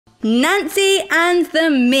Nancy and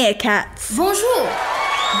the Meerkats. Bonjour.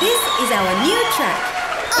 This is our new track.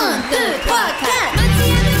 1, 2, 3, 4.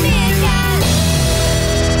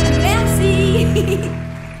 Nancy and the Meerkats.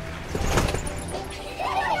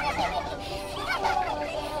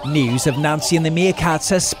 Merci. News of Nancy and the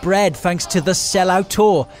Meerkats has spread thanks to the sellout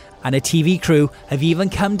tour, and a TV crew have even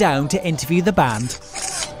come down to interview the band.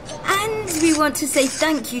 We want to say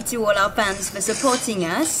thank you to all our fans for supporting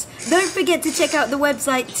us. Don't forget to check out the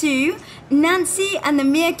website too,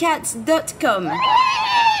 nancyandthemeerkats.com.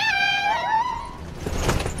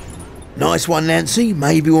 Nice one, Nancy.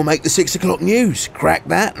 Maybe we'll make the 6 o'clock news. Crack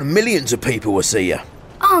that and millions of people will see you.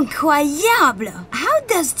 Incroyable! How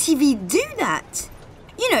does TV do that?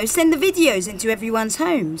 You know, send the videos into everyone's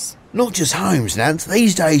homes. Not just homes, Nance.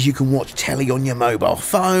 These days you can watch telly on your mobile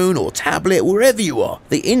phone or tablet, wherever you are.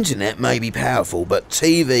 The internet may be powerful, but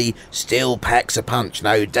TV still packs a punch,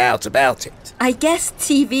 no doubt about it. I guess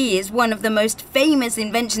TV is one of the most famous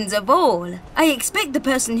inventions of all. I expect the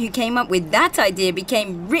person who came up with that idea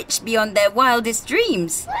became rich beyond their wildest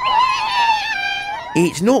dreams.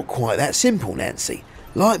 It's not quite that simple, Nancy.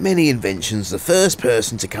 Like many inventions, the first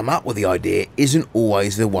person to come up with the idea isn't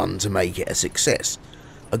always the one to make it a success.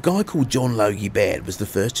 A guy called John Logie Baird was the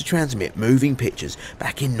first to transmit moving pictures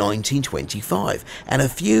back in 1925, and a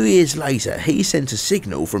few years later he sent a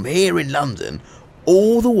signal from here in London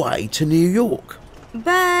all the way to New York.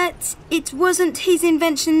 But it wasn't his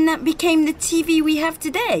invention that became the TV we have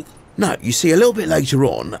today. No, you see, a little bit later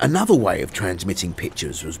on, another way of transmitting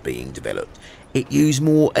pictures was being developed. It used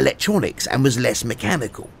more electronics and was less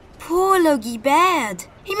mechanical. Poor Logie Baird.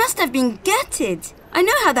 He must have been gutted. I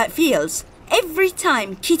know how that feels. Every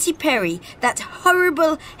time Kitty Perry, that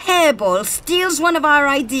horrible hairball, steals one of our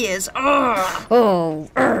ideas.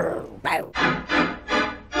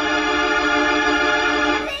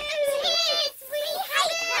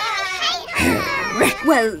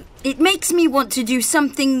 Well, it makes me want to do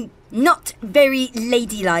something not very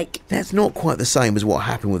ladylike. That's not quite the same as what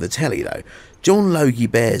happened with the telly, though. John Logie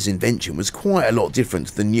Baird's invention was quite a lot different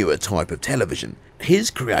to the newer type of television.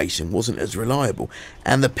 His creation wasn't as reliable,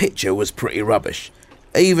 and the picture was pretty rubbish.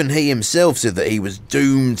 Even he himself said that he was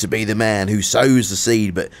doomed to be the man who sows the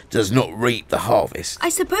seed but does not reap the harvest. I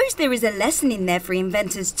suppose there is a lesson in there for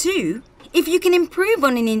inventors too. If you can improve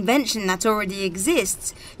on an invention that already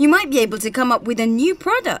exists, you might be able to come up with a new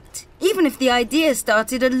product, even if the idea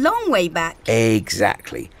started a long way back.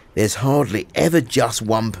 Exactly. There's hardly ever just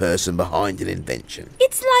one person behind an invention.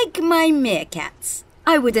 It's like my meerkats.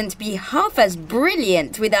 I wouldn't be half as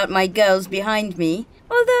brilliant without my girls behind me,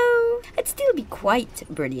 although I'd still be quite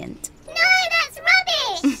brilliant. No, that's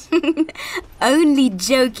rubbish! Only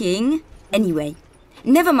joking. Anyway,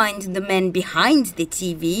 never mind the men behind the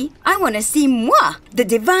TV. I want to see moi, the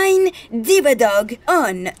divine diva dog,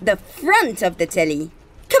 on the front of the telly.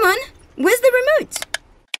 Come on, where's the remote?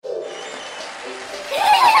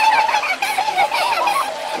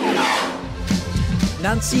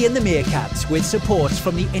 Nancy and the Meerkats with support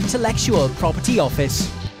from the Intellectual Property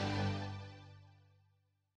Office.